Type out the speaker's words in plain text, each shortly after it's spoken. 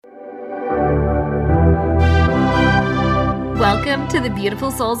Welcome to the Beautiful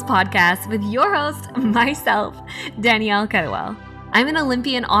Souls podcast with your host, myself, Danielle Cudwell. I'm an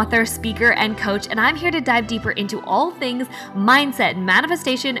Olympian author, speaker, and coach, and I'm here to dive deeper into all things mindset,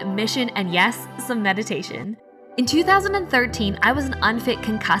 manifestation, mission, and yes, some meditation. In 2013, I was an unfit,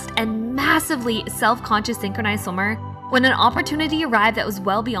 concussed, and massively self-conscious synchronized swimmer when an opportunity arrived that was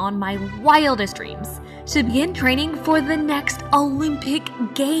well beyond my wildest dreams to begin training for the next Olympic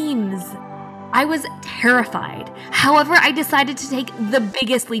Games. I was terrified. However, I decided to take the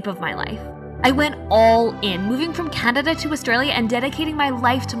biggest leap of my life. I went all in, moving from Canada to Australia and dedicating my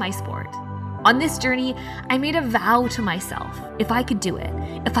life to my sport. On this journey, I made a vow to myself. If I could do it,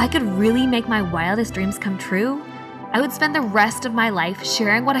 if I could really make my wildest dreams come true, I would spend the rest of my life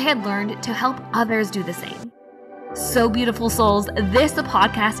sharing what I had learned to help others do the same. So beautiful souls, this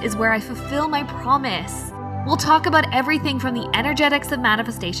podcast is where I fulfill my promise. We'll talk about everything from the energetics of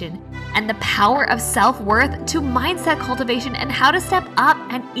manifestation and the power of self-worth to mindset cultivation and how to step up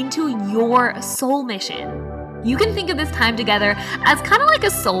and into your soul mission. You can think of this time together as kind of like a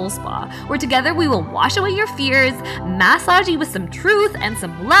soul spa, where together we will wash away your fears, massage you with some truth and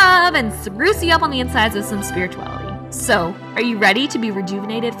some love, and spruce you up on the insides with some spirituality. So, are you ready to be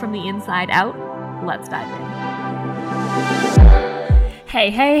rejuvenated from the inside out? Let's dive in. Hey,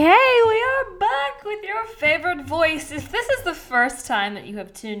 we are back with your favorite voice. If this is the first time that you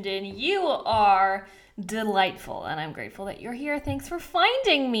have tuned in, you are delightful, and I'm grateful that you're here. Thanks for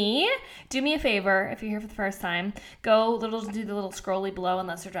finding me. Do me a favor, if you're here for the first time, do the little scrolly below,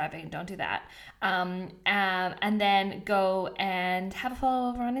 unless you're driving, don't do that. And then go and have a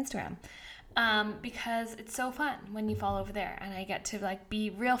follow over on Instagram. Because it's so fun when you follow over there, and I get to be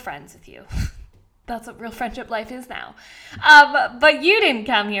real friends with you. That's what real friendship life is now. But you didn't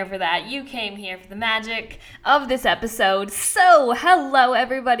come here for that. You came here for the magic of this episode. So, hello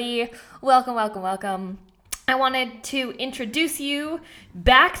everybody. Welcome. I wanted to introduce you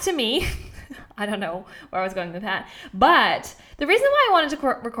back to me. I don't know where I was going with that. But the reason why I wanted to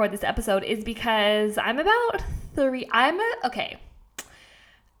record this episode is because I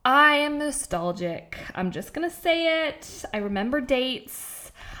am nostalgic. I'm just going to say it. I remember dates.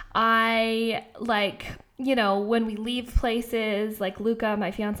 I when we leave places, like Luca, my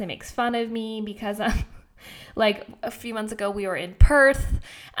fiance, makes fun of me because a few months ago we were in Perth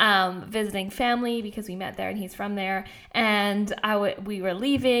visiting family because we met there and he's from there, and we were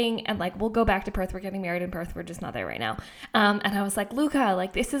leaving and we'll go back to Perth. We're getting married in Perth. We're just not there right now. And I was like, Luca,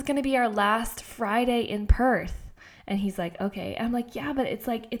 this is going to be our last Friday in Perth. And he's like, okay. I'm like, yeah, but it's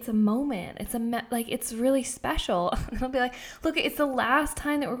a moment. It's really special. And I'll be like, look, it's the last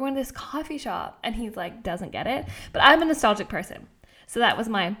time that we're going to this coffee shop. And he's like, doesn't get it. But I'm a nostalgic person. So that was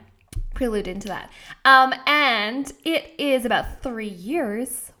my prelude into that. And it is about 3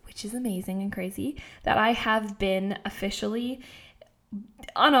 years, which is amazing and crazy, that I have been officially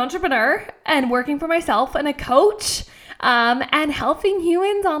an entrepreneur and working for myself and a coach, and helping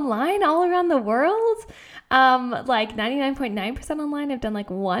humans online all around the world. 99.9% online. I've done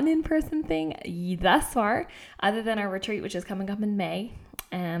one in-person thing thus far, other than our retreat, which is coming up in May,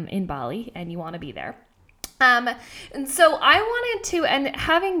 in Bali, and you want to be there. And so I wanted to, and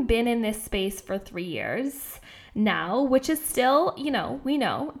having been in this space for 3 years now, which is still, we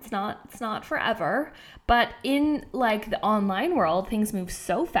know it's not forever, but in the online world, things move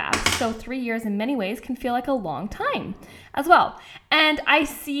so fast. So 3 years in many ways can feel like a long time as well. And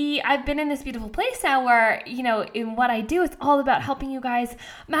I've been in this beautiful place now where, in what I do, it's all about helping you guys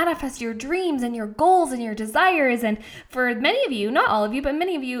manifest your dreams and your goals and your desires. And for many of you, not all of you, but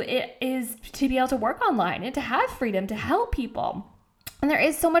many of you, it is to be able to work online and to have freedom to help people. And there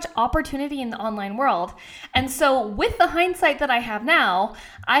is so much opportunity in the online world. And so with the hindsight that I have now,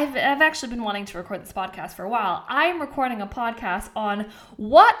 I've actually been wanting to record this podcast for a while. I'm recording a podcast on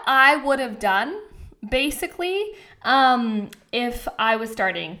what I would have done, basically, if I was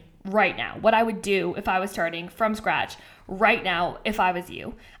starting right now. What I would do if I was starting from scratch right now if I was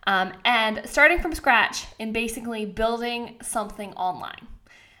you. And starting from scratch in basically building something online.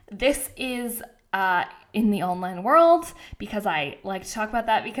 This is in the online world, because I like to talk about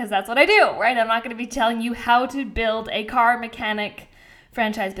that because that's what I do, right? I'm not going to be telling you how to build a car mechanic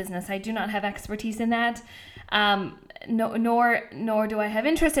franchise business. I do not have expertise in that, nor do I have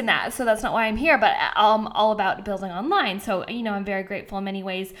interest in that. So that's not why I'm here, but I'm all about building online. So, I'm very grateful in many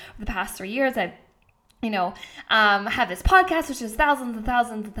ways. For the past 3 years, I've have this podcast, which has thousands and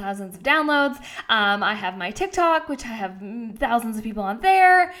thousands and thousands of downloads. I have my TikTok, which I have thousands of people on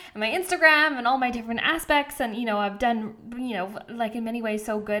there, and my Instagram and all my different aspects. And, I've done, in many ways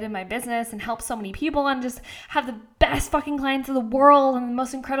so good in my business and helped so many people and just have the best fucking clients in the world and the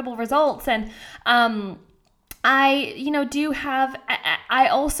most incredible results. And, I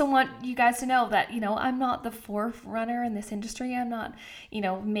also want you guys to know that, I'm not the forerunner in this industry. I'm not,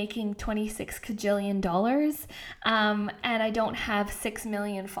 making $26 kajillion. And I don't have 6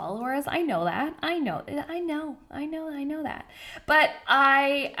 million followers. I know that. I know that. But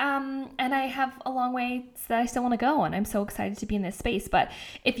and I have a long way that I still want to go. And I'm so excited to be in this space. But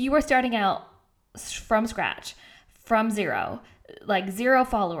if you were starting out from scratch, from zero, like 0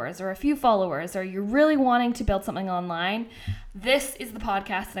 followers or a few followers, or you're really wanting to build something online, this is the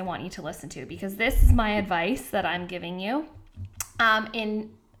podcast that I want you to listen to, because this is my advice that I'm giving you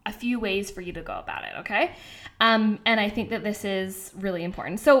in a few ways for you to go about it, okay? And I think that this is really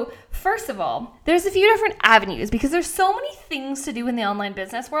important. So first of all, there's a few different avenues, because there's so many things to do in the online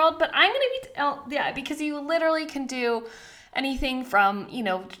business world, but I'm going to be, because you literally can do anything from,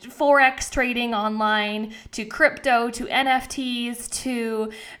 Forex trading online to crypto to NFTs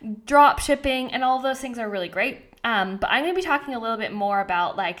to drop shipping, and all of those things are really great. But I'm going to be talking a little bit more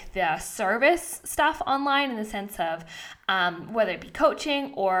about like the service stuff online, in the sense of whether it be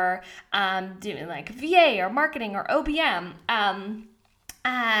coaching or doing like VA or marketing or OBM.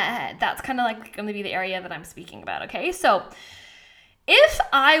 That's kind of like going to be the area that I'm speaking about. Okay, so if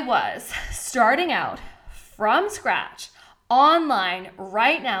I was starting out from scratch online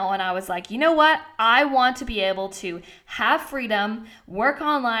right now, and I was like, you know what? I want to be able to have freedom, work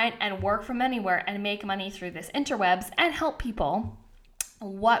online and work from anywhere and make money through this interwebs and help people.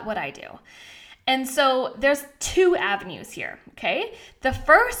 What would I do? And so there's 2 avenues here, okay? The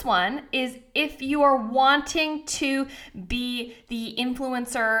first one is if you are wanting to be the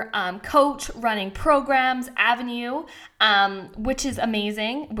influencer coach running programs avenue, which is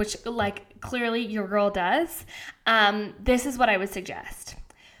amazing, which like clearly your girl does. This is what I would suggest.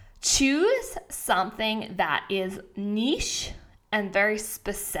 Choose something that is niche and very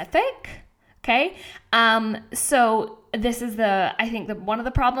specific, okay? So this is I think one of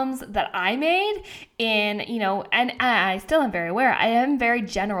the problems that I made in, and I still am very aware, I am very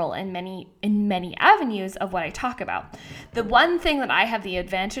general in many avenues of what I talk about. The one thing that I have the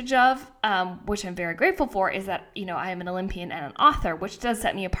advantage of, which I'm very grateful for, is that, I am an Olympian and an author, which does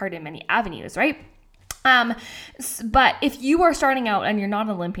set me apart in many avenues, right? But if you are starting out and you're not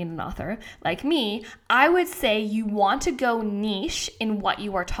an Olympian and author like me, I would say you want to go niche in what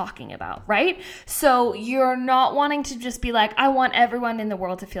you are talking about, right? So you're not wanting to just be like, I want everyone in the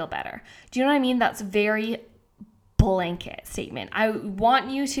world to feel better. Do you know what I mean? That's very blanket statement. I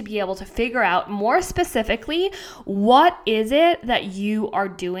want you to be able to figure out more specifically, what is it that you are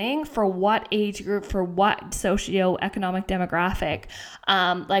doing for what age group, for what socioeconomic demographic,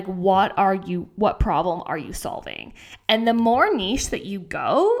 like what problem are you solving? And the more niche that you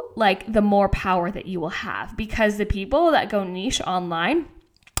go, like the more power that you will have, because the people that go niche online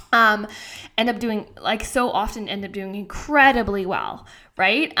end up doing incredibly well,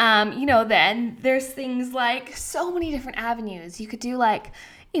 right? Then there's things like so many different avenues. You could do like,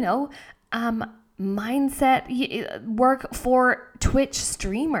 mindset work for Twitch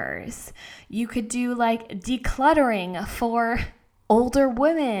streamers. You could do like decluttering for older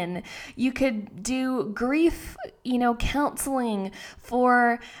women. You could do grief, counseling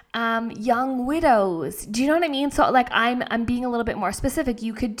for young widows. Do you know what I mean? So like I'm being a little bit more specific.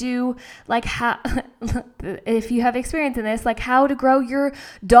 You could do like how, if you have experience in this, like how to grow your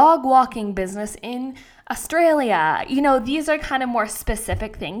dog walking business in Australia. These are kind of more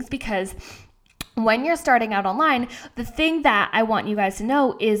specific things, because when you're starting out online, the thing that I want you guys to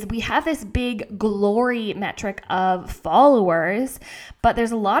know is we have this big glory metric of followers, but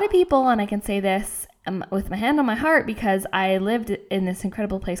there's a lot of people, and I can say this with my hand on my heart, because I lived in this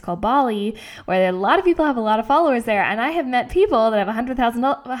incredible place called Bali, where a lot of people have a lot of followers there, and I have met people that have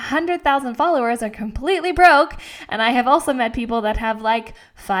 100,000 followers are completely broke, and I have also met people that have like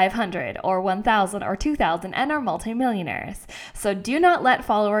 500 or 1,000 or 2,000 and are multimillionaires. So do not let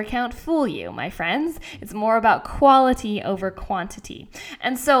follower count fool you, my friends. It's more about quality over quantity.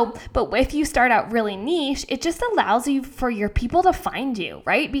 And so, but if you start out really niche, it just allows you for your people to find you,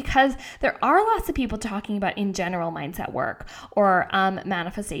 right? Because there are lots of people talking about in general mindset work or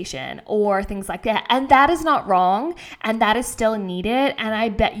manifestation or things like that, and that is not wrong, and that is still needed, and I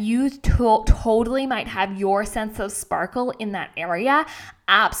bet you totally might have your sense of sparkle in that area.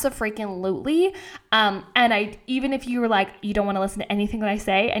 Abso-freaking-lutely. And even if you were like, you don't want to listen to anything that I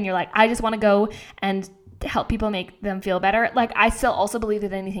say, and you're like, I just want to go and help people make them feel better, like I still also believe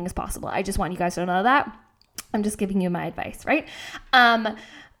that anything is possible. I just want you guys to know that. I'm just giving you my advice, right?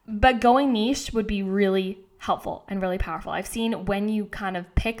 But going niche would be really helpful and really powerful. I've seen when you kind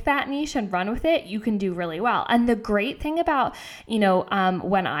of pick that niche and run with it, you can do really well. And the great thing about,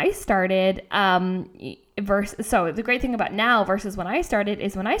 when I started, the great thing about now versus when I started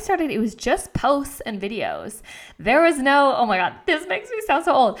is when I started, it was just posts and videos. There was no, oh my God, this makes me sound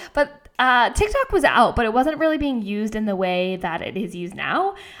so old, but TikTok was out, but it wasn't really being used in the way that it is used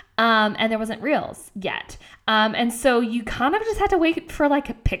now. And there wasn't Reels yet. And so you kind of just had to wait for like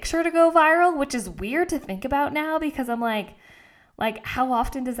a picture to go viral, which is weird to think about now because I'm like, how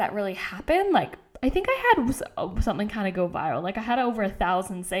often does that really happen? Like, I think I had something kind of go viral. Like I had over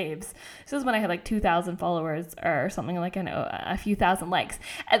 1,000 saves. This is when I had like 2,000 followers or something, like a few thousand likes.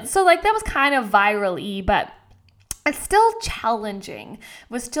 And so like that was kind of viral-y, but it's still challenging. It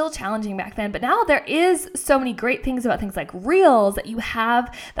was still challenging back then, but now there is so many great things about things like Reels that you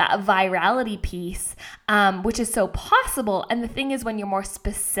have that virality piece, which is so possible. And the thing is, when you're more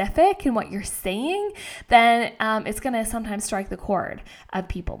specific in what you're saying, then it's going to sometimes strike the chord of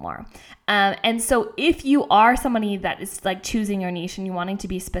people more. And so if you are somebody that is like choosing your niche and you wanting to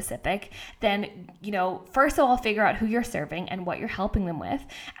be specific, then, first of all, figure out who you're serving and what you're helping them with.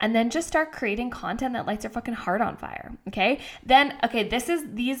 And then just start creating content that lights their fucking heart on fire. Okay. Then,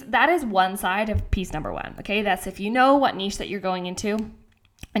 that is one side of piece number one. Okay. That's if you know what niche that you're going into.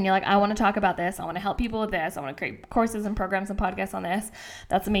 And you're like, I want to talk about this. I want to help people with this. I want to create courses and programs and podcasts on this.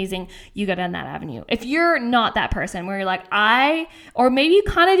 That's amazing. You go down that avenue. If you're not that person where you're like, or maybe you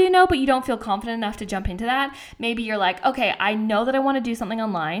kind of do know, but you don't feel confident enough to jump into that. Maybe you're like, okay, I know that I want to do something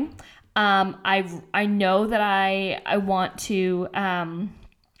online. I know that I want to,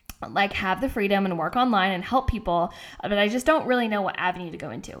 have the freedom and work online and help people, but I just don't really know what avenue to go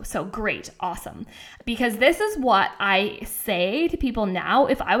into. So great. Awesome. Because this is what I say to people now.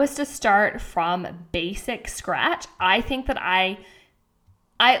 If I was to start from basic scratch, I think that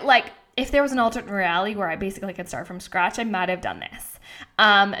if there was an alternate reality where I basically could start from scratch, I might have done this.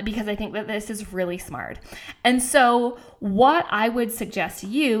 Because I think that this is really smart. And so what I would suggest to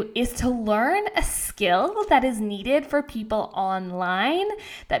you is to learn a skill that is needed for people online,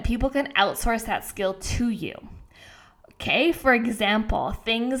 that people can outsource that skill to you. Okay, for example,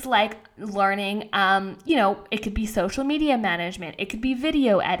 things like learning, it could be social media management, it could be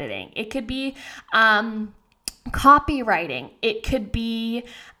video editing, it could be copywriting, it could be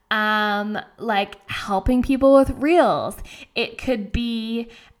helping people with Reels. It could be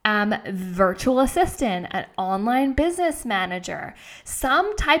virtual assistant, an online business manager,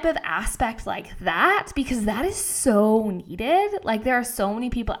 some type of aspect like that, because that is so needed. Like there are so many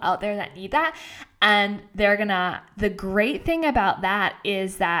people out there that need that. And the great thing about that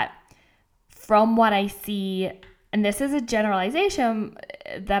is that from what I see, and this is a generalization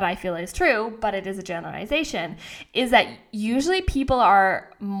that I feel is true, but it is a generalization, is that usually people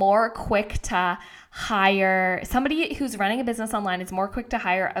are more quick to hire somebody who's running a business online is more quick to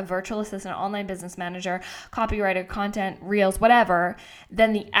hire a virtual assistant, online business manager, copywriter, content, Reels, whatever,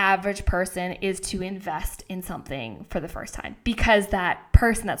 than the average person is to invest in something for the first time. Because that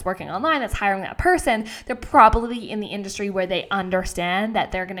person that's working online, that's hiring that person, they're probably in the industry where they understand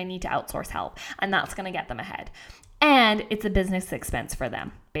that they're going to need to outsource help, and that's going to get them ahead. And it's a business expense for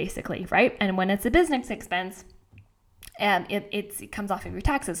them, basically, right? And when it's a business expense, it comes off of your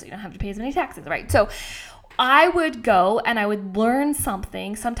taxes, so you don't have to pay as many taxes, right? So I would go and I would learn some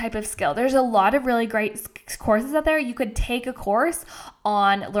type of skill. There's a lot of really great courses out there. You could take a course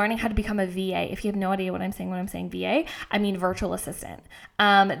on learning how to become a VA. If you have no idea what I'm saying when I'm saying VA, I mean virtual assistant.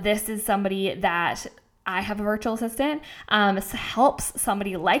 This is somebody that I have a virtual assistant, helps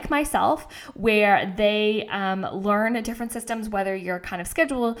somebody like myself where they learn different systems, whether you're kind of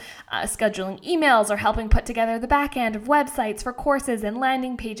scheduling emails or helping put together the back end of websites for courses and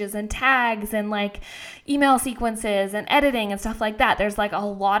landing pages and tags and like email sequences and editing and stuff like that. There's like a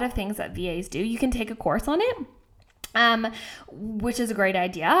lot of things that VAs do. You can take a course on it, which is a great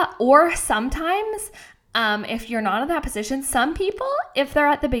idea. Or sometimes if you're not in that position, some people, if they're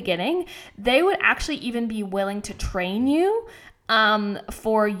at the beginning, they would actually even be willing to train you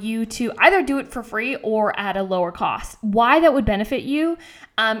for you to either do it for free or at a lower cost. Why that would benefit you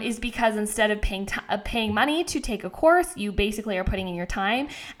is because instead of paying money to take a course, you basically are putting in your time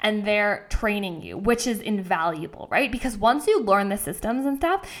and they're training you, which is invaluable, right? Because once you learn the systems and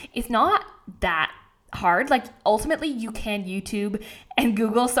stuff, it's not that hard. Like ultimately you can YouTube and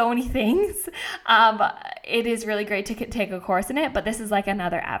Google so many things. It is really great to take a course in it, but this is like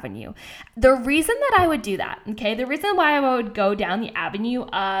another avenue. The reason that I would do that, okay, the reason why I would go down the avenue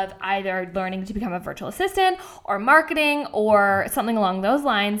of either learning to become a virtual assistant or marketing or something along those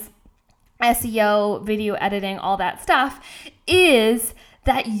lines, SEO, video editing, all that stuff, is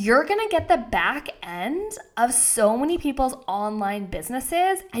that you're going to get the back end of so many people's online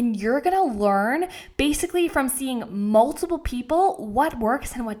businesses, and you're going to learn basically from seeing multiple people what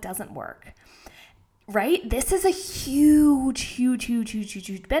works and what doesn't work. Right? This is a huge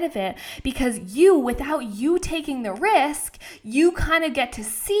benefit, because without you taking the risk, you kind of get to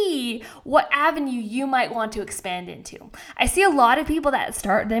see what avenue you might want to expand into. I see a lot of people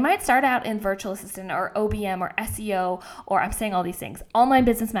that they might start out in virtual assistant or OBM or SEO, or I'm saying all these things, online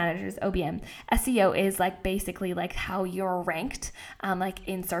business managers, OBM. SEO is like basically like how you're ranked, like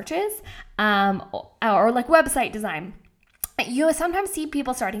in searches, or like website design. You sometimes see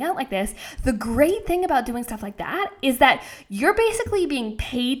people starting out like this. The great thing about doing stuff like that is that you're basically being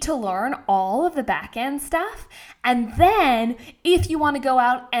paid to learn all of the back end stuff. And then if you want to go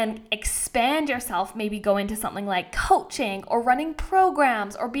out and expand yourself, maybe go into something like coaching or running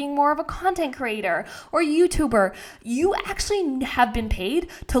programs or being more of a content creator or YouTuber, you actually have been paid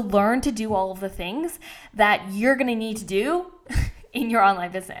to learn to do all of the things that you're going to need to do in your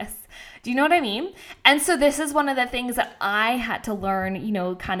online business. Do you know what I mean? And so this is one of the things that I had to learn,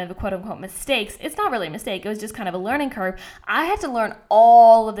 kind of quote unquote mistakes. It's not really a mistake. It was just kind of a learning curve. I had to learn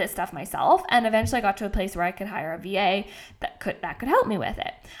all of this stuff myself. And eventually I got to a place where I could hire a VA that could help me with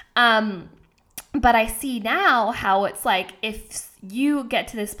it. But I see now how it's like, if you get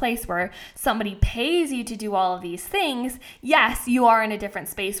to this place where somebody pays you to do all of these things, yes, you are in a different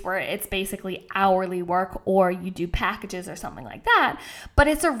space where it's basically hourly work, or you do packages or something like that. But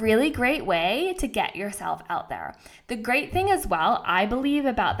it's a really great way to get yourself out there. The great thing as well, I believe,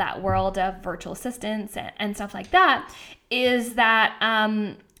 about that world of virtual assistants and stuff like that is that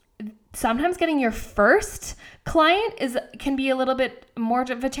sometimes getting your first client can be a little bit more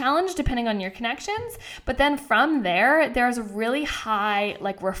of a challenge depending on your connections. But then from there's really high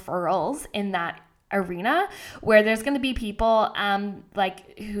like referrals in that arena, where there's going to be people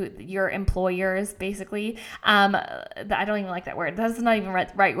like who your employers basically, I don't even like that word, that's not even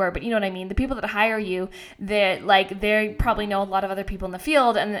right word, but you know what I mean, the people that hire you, they probably know a lot of other people in the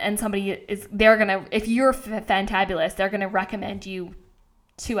field, and they're gonna, if you're fantabulous, they're gonna recommend you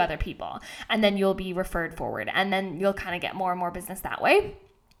to other people, and then you'll be referred forward, and then you'll kind of get more and more business that way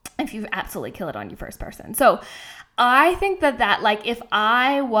if you absolutely kill it on your first person. So I think that like, if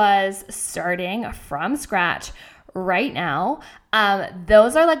I was starting from scratch right now,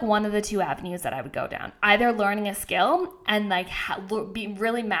 those are like one of the two avenues that I would go down. Either learning a skill and like be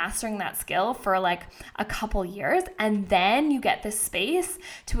really mastering that skill for like a couple years, and then you get this space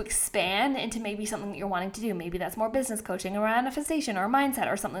to expand into maybe something that you're wanting to do. Maybe that's more business coaching or manifestation or mindset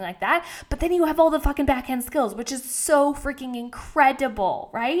or something like that. But then you have all the fucking back end skills, which is so freaking incredible,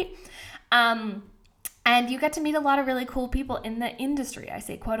 right? And you get to meet a lot of really cool people in the industry. I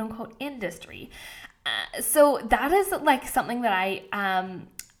say quote unquote industry. So that is like something that I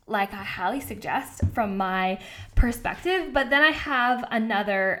highly suggest from my perspective. But then I have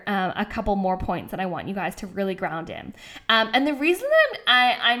a couple more points that I want you guys to really ground in. And the reason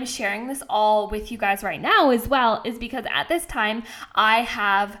that I'm sharing this all with you guys right now as well is because at this time I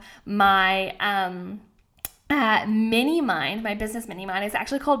have my mini mind, my business mini mind, is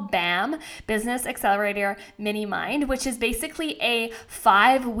actually called BAM, Business Accelerator Mini Mind, which is basically a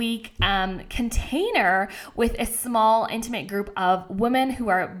 5-week container with a small intimate group of women who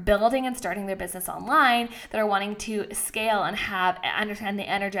are building and starting their business online, that are wanting to scale and understand the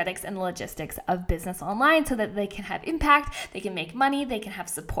energetics and logistics of business online so that they can have impact, they can make money, they can have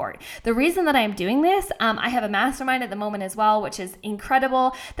support. The reason that I am doing this, I have a mastermind at the moment as well, which is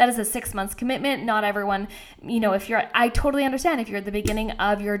incredible. That is a 6 months commitment. Not everyone, I totally understand if you're at the beginning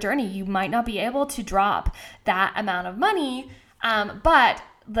of your journey, you might not be able to drop that amount of money. But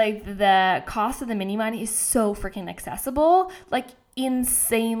like the cost of the mini mind is so freaking accessible, like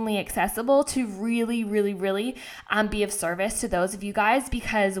insanely accessible, to really, really, really be of service to those of you guys.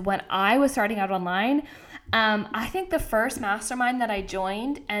 Because when I was starting out online, I think the first mastermind that I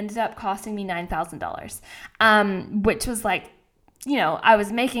joined ended up costing me $9,000, which was like, I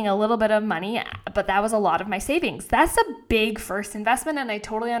was making a little bit of money, but that was a lot of my savings. That's a big first investment, and I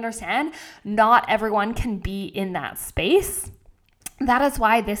totally understand not everyone can be in that space. That is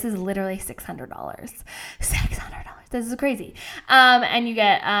why this is literally $600. $600. This is crazy. And you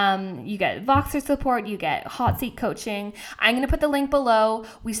get Voxer support, you get hot seat coaching. I'm going to put the link below.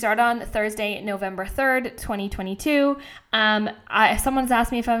 We start on Thursday, November 3rd, 2022. If someone's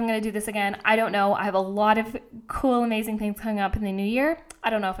asked me if I'm going to do this again, I don't know. I have a lot of cool, amazing things coming up in the new year. I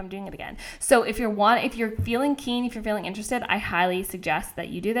don't know if I'm doing it again. So if you're feeling keen, if you're feeling interested, I highly suggest that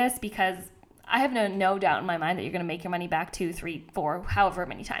you do this, because I have no doubt in my mind that you're going to make your money back 2, 3, 4, however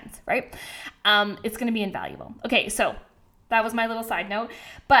many times, right? It's going to be invaluable. Okay, so that was my little side note.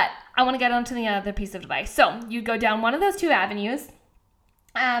 But I want to get onto the other piece of advice. So you go down one of those two avenues.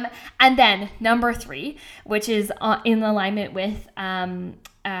 And then number 3, which is in alignment with what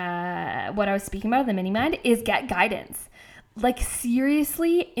I was speaking about, the mini mind, is get guidance. Like,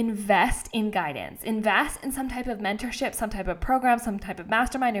 seriously, invest in guidance. Invest in some type of mentorship, some type of program, some type of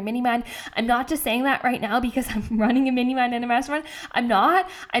mastermind or mini mind. I'm not just saying that right now because I'm running a mini mind and a mastermind. I'm not.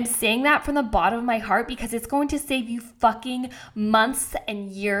 I'm saying that from the bottom of my heart because it's going to save you fucking months and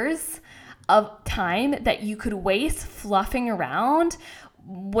years of time that you could waste fluffing around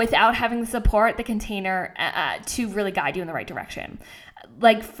without having the support, the container to really guide you in the right direction.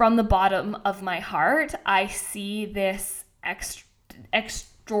 Like, from the bottom of my heart, I see this I was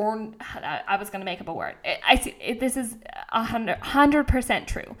going to make up a word. This is 100%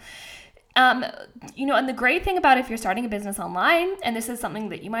 true. And the great thing about if you're starting a business online, and this is something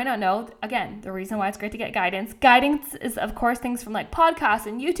that you might not know, again, the reason why it's great to get guidance. Guidance is, of course, things from like podcasts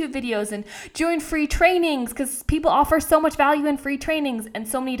and YouTube videos and join free trainings, because people offer so much value in free trainings and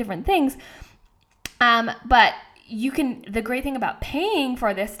so many different things. But the great thing about paying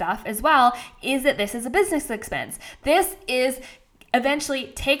for this stuff as well is that this is a business expense. This is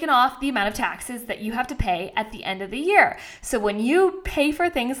eventually taken off the amount of taxes that you have to pay at the end of the year. So when you pay for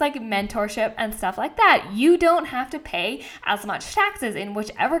things like mentorship and stuff like that, you don't have to pay as much taxes in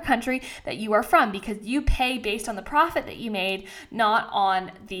whichever country that you are from, because you pay based on the profit that you made, not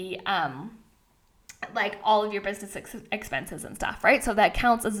on the like all of your business expenses and stuff, right? So that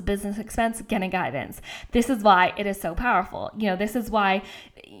counts as a business expense, getting guidance. This is why it is so powerful. This is why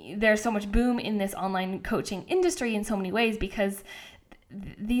there's so much boom in this online coaching industry in so many ways, because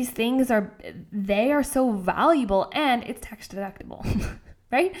these things are so valuable and it's tax deductible.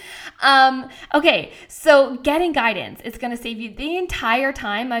 Right? Okay. So getting guidance, it's going to save you the entire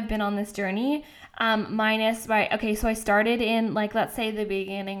time I've been on this journey. So I started in, like, let's say the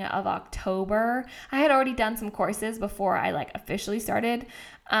beginning of October. I had already done some courses before I officially started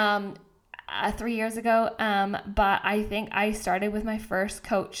 3 years ago. But I think I started with my first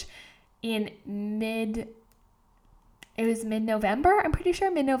coach in mid-November. I'm pretty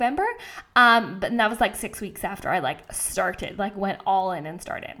sure mid-November. But that was like 6 weeks after I went all in and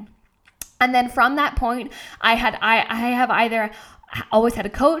started. And then from that point, I have either always had a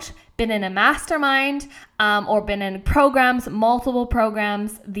coach, been in a mastermind, or been in programs, multiple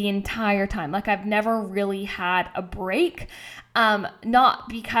programs the entire time. Like, I've never really had a break. Not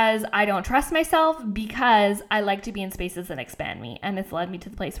because I don't trust myself, because I like to be in spaces that expand me, and it's led me to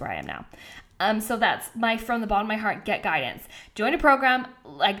the place where I am now. So that's from the bottom of my heart, get guidance. Join a program,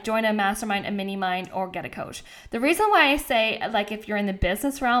 join a mastermind, a mini mind, or get a coach. The reason why I say, if you're in the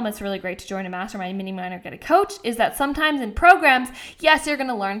business realm, it's really great to join a mastermind, mini mind, or get a coach, is that sometimes in programs, yes, you're going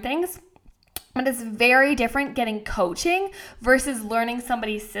to learn things, but it's very different getting coaching versus learning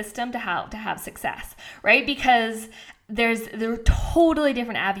somebody's system to have success, right? Because they're a totally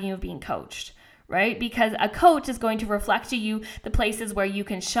different avenue of being coached. Right? Because a coach is going to reflect to you the places where you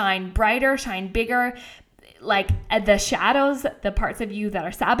can shine brighter, shine bigger, the shadows, the parts of you that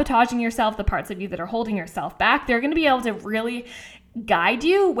are sabotaging yourself, the parts of you that are holding yourself back. They're going to be able to really guide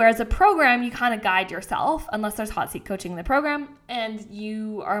you. Whereas a program, you kind of guide yourself, unless there's hot seat coaching in the program, and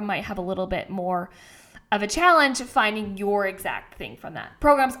you might have a little bit more of a challenge finding your exact thing from that.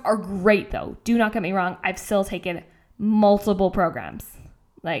 Programs are great though. Do not get me wrong. I've still taken multiple programs.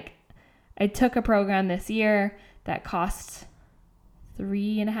 I took a program this year that cost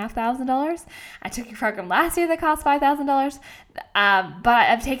 $3,500. I took a program last year that cost $5,000. But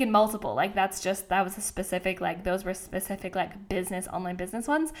I've taken multiple. That was a specific, those were specific, online business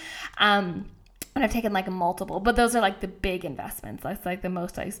ones. And I've taken multiple, but those are the big investments. That's the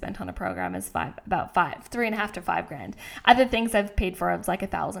most I spent on a program is $3.5 to $5,000. Other things I've paid for, it's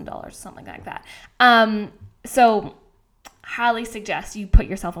 $1,000, something like that. So highly suggest you put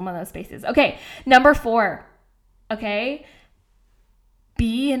yourself in one of those spaces. Okay, number 4. Okay,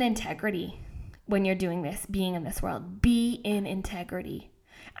 be in integrity when you're doing this, being in this world. Be in integrity.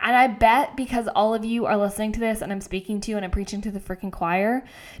 And I bet because all of you are listening to this and I'm speaking to you and I'm preaching to the freaking choir,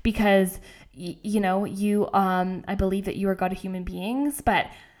 because I believe that you are God of human beings, but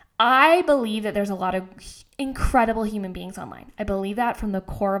I believe that there's a lot of incredible human beings online. I believe that from the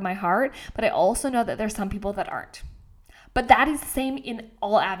core of my heart, but I also know that there's some people that aren't. But that is the same in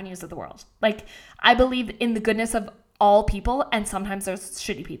all avenues of the world. I believe in the goodness of all people, and sometimes there's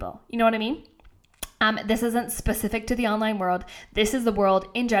shitty people. You know what I mean? This isn't specific to the online world. This is the world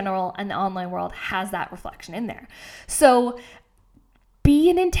in general, and the online world has that reflection in there. So be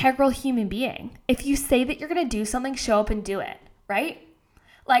an integral human being. If you say that you're going to do something, show up and do it, right?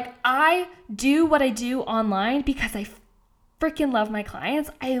 I do what I do online because I freaking love my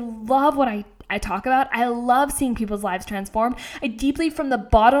clients. I love what I talk about. I love seeing people's lives transformed. I deeply, from the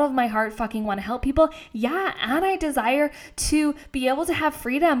bottom of my heart, fucking want to help people. Yeah. And I desire to be able to have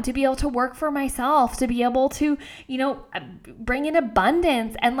freedom, to be able to work for myself, to be able to, bring in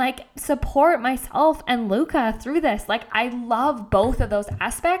abundance and like support myself and Luca through this. Like, I love both of those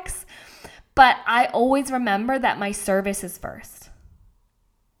aspects, but I always remember that my service is first.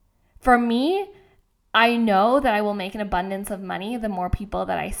 For me, I know that I will make an abundance of money the more people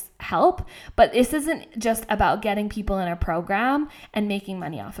that I help, but this isn't just about getting people in a program and making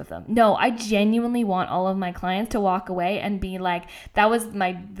money off of them. No, I genuinely want all of my clients to walk away and be like, that was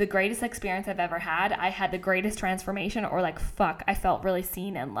the greatest experience I've ever had. I had the greatest transformation, or like, fuck, I felt really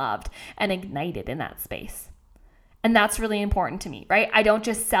seen and loved and ignited in that space. And that's really important to me, right? I don't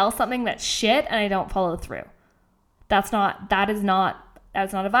just sell something that's shit and I don't follow through. That is not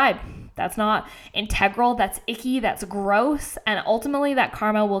a vibe. That's not integral. That's icky. That's gross. And ultimately that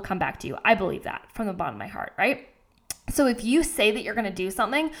karma will come back to you. I believe that from the bottom of my heart, right? So if you say that you're going to do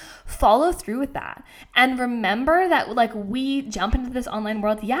something, follow through with that. And remember that like we jump into this online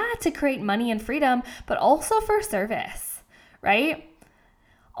world, to create money and freedom, but also for service, right?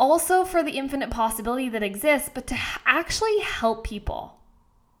 Also for the infinite possibility that exists, but to actually help people.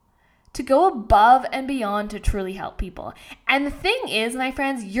 To go above and beyond to truly help people. And the thing is, my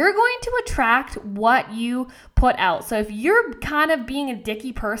friends, you're going to attract what you put out. So if you're kind of being a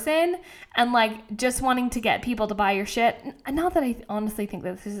dicky person and like just wanting to get people to buy your shit, not that I honestly think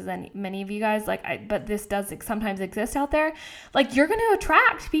that this is many of you guys, but this does sometimes exist out there. Like, you're going to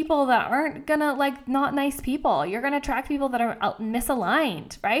attract people that aren't gonna, like, not nice people. You're going to attract people that are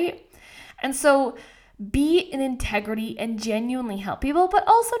misaligned, right? And so be in integrity and genuinely help people, but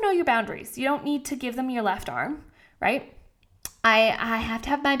also know your boundaries. You don't need to give them your left arm, right? I have to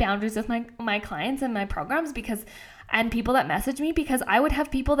have my boundaries with my clients and my programs and people that message me, because I would have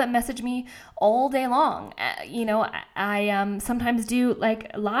people that message me all day long. I sometimes do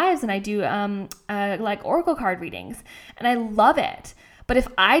like lives, and I do like oracle card readings, and I love it. But if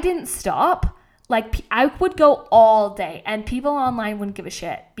I didn't stop, like, I would go all day and people online wouldn't give a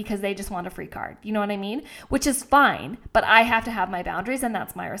shit because they just want a free card. You know what I mean? Which is fine, but I have to have my boundaries, and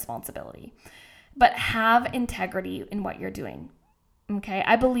that's my responsibility. But have integrity in what you're doing. Okay?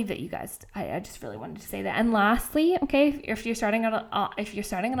 I believe that you guys, I just really wanted to say that. And lastly, okay, if you're starting an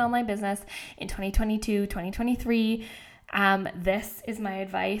online business in 2022, 2023, this is my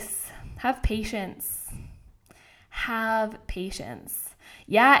advice. Have patience. Have patience.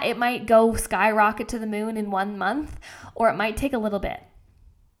 Yeah, it might go skyrocket to the moon in 1 month, or it might take a little bit.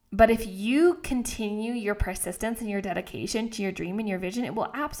 But if you continue your persistence and your dedication to your dream and your vision, it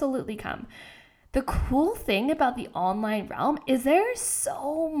will absolutely come. The cool thing about the online realm is there's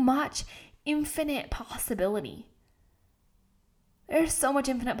so much infinite possibility. There's so much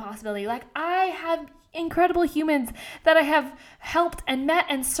infinite possibility. Like, I have incredible humans that I have helped and met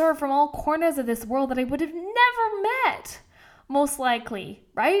and served from all corners of this world that I would have never met. Most likely,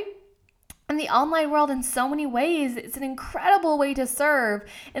 right? And the online world, in so many ways, it's an incredible way to serve.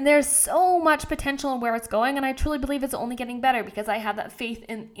 And there's so much potential in where it's going. And I truly believe it's only getting better because I have that faith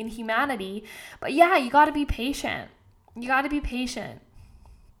in humanity. But yeah, you got to be patient. You got to be patient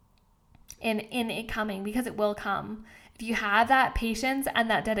in it coming, because it will come. If you have that patience and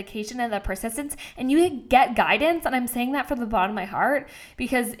that dedication and that persistence, and you get guidance, and I'm saying that from the bottom of my heart,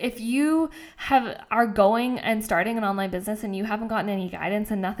 because if you are going and starting an online business and you haven't gotten any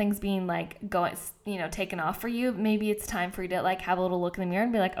guidance and nothing's being like taken off for you, maybe it's time for you to like have a little look in the mirror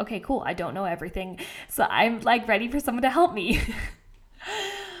and be like, okay, cool, I don't know everything, so I'm like ready for someone to help me.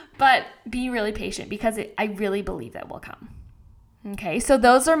 But be really patient, because I really believe that will come. Okay, so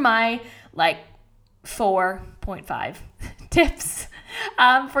those are my like 4.5 tips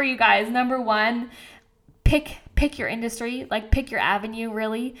for you guys. Number 1, pick your industry, like pick your avenue,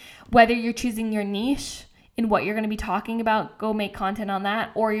 really. Whether you're choosing your niche in what you're going to be talking about, go make content on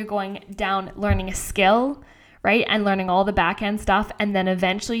that, or you're going down learning a skill, right? And learning all the back end stuff. And then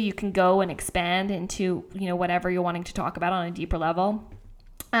eventually you can go and expand into, whatever you're wanting to talk about on a deeper level.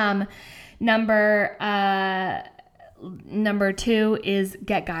 Number 2 is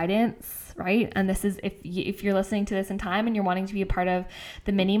get guidance. Right? And this is if you're listening to this in time and you're wanting to be a part of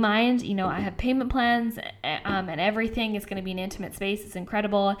the mini mind, I have payment plans and everything. It's going to be an intimate space. It's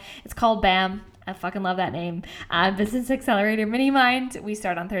incredible. It's called BAM. I fucking love that name. Business Accelerator Mini Mind. We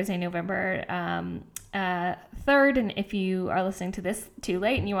start on Thursday, November 3rd. And if you are listening to this too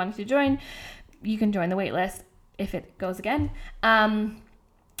late and you wanted to join, you can join the wait list if it goes again.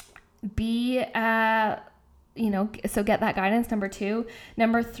 So get that guidance. Number 2.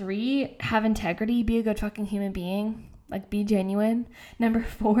 Number 3, have integrity. Be a good fucking human being. Like, be genuine. Number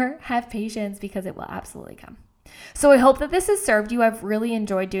 4, have patience, because it will absolutely come. So I hope that this has served you. I've really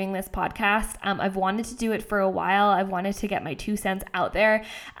enjoyed doing this podcast. I've wanted to do it for a while. I've wanted to get my 2 cents out there.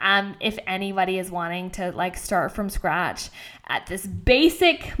 If anybody is wanting to like start from scratch at this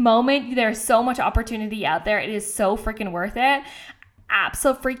basic moment, there's so much opportunity out there. It is so freaking worth it.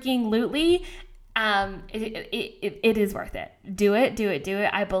 Abso-freaking-lutely. It is worth it. Do it.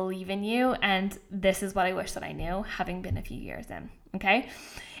 I believe in you. And this is what I wish that I knew, having been a few years in. Okay.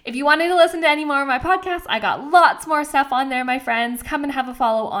 If you wanted to listen to any more of my podcasts, I got lots more stuff on there, my friends. Come and have a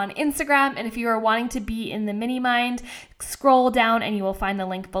follow on Instagram. And if you are wanting to be in the mini mind, scroll down and you will find the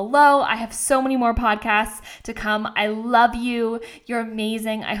link below. I have so many more podcasts to come. I love you. You're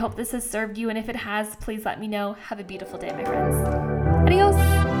amazing. I hope this has served you. And if it has, please let me know. Have a beautiful day, my friends. Adios.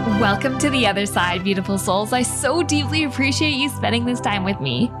 Welcome to the other side, beautiful souls. I so deeply appreciate you spending this time with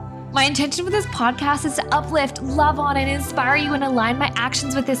me. My intention with this podcast is to uplift, love on, and inspire you and align my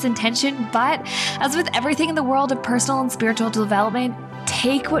actions with this intention. But as with everything in the world of personal and spiritual development,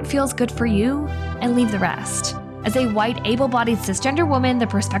 take what feels good for you and leave the rest. As a white, able-bodied cisgender woman, the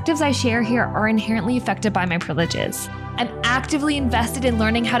perspectives I share here are inherently affected by my privileges. I'm actively invested in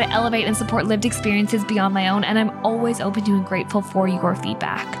learning how to elevate and support lived experiences beyond my own, and I'm always open to and grateful for your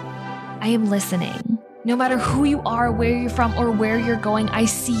feedback. I am listening. No matter who you are, where you're from, or where you're going, I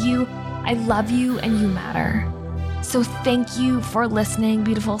see you, I love you, and you matter. So thank you for listening,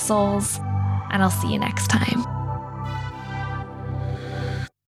 beautiful souls, and I'll see you next time.